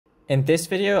In this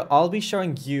video, I'll be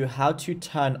showing you how to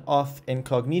turn off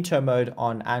incognito mode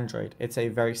on Android. It's a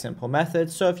very simple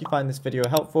method, so if you find this video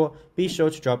helpful, be sure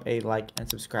to drop a like and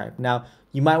subscribe. Now,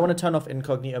 you might want to turn off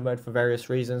incognito mode for various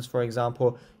reasons. For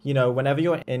example, whenever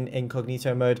you're in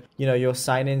incognito mode, your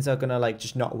sign-ins are gonna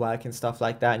just not work and stuff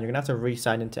like that, and you're gonna have to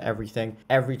re-sign into everything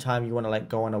every time you want to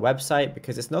go on a website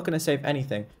because it's not gonna save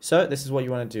anything. So this is what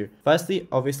you want to do. Firstly,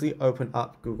 obviously open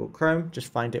up Google Chrome, just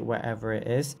find it wherever it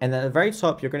is, and then at the very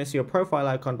top you're gonna see your profile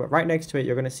icon, but right next to it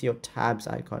you're gonna see your tabs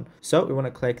icon. So we want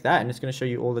to click that, and it's gonna show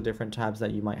you all the different tabs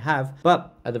that you might have.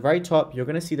 But at the very top you're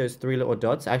gonna see those three little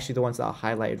dots, actually the ones that are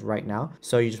highlighted right now.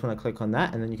 So you just want to click on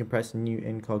that, and then you can press new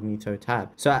incognito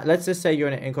tab. So let's just say you're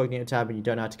in an incognito tab and you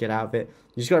don't know how to get out of it.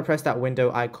 You just got to press that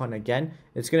window icon again.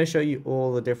 It's going to show you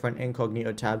all the different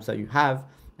incognito tabs that you have.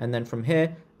 And then from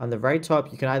here on the very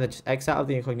top, you can either just X out of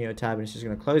the incognito tab and it's just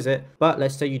going to close it. But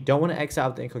let's say you don't want to X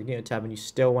out of the incognito tab and you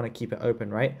still want to keep it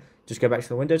open, right? Just go back to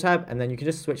the window tab, and then you can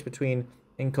just switch between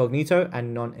incognito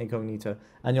and non-incognito,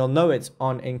 and you'll know it's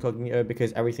on incognito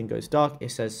because everything goes dark.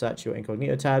 It says search your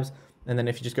incognito tabs, and then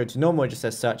if you just go to normal, it just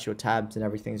says search your tabs, and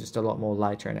everything's just a lot more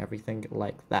lighter and everything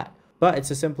like that. But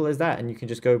it's as simple as that, and you can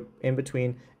just go in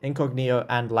between incognito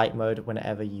and light mode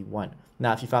whenever you want.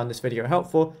 Now, if you found this video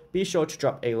helpful, be sure to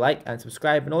drop a like and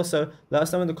subscribe, and also let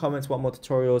us know in the comments what more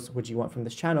tutorials would you want from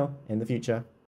this channel in the future.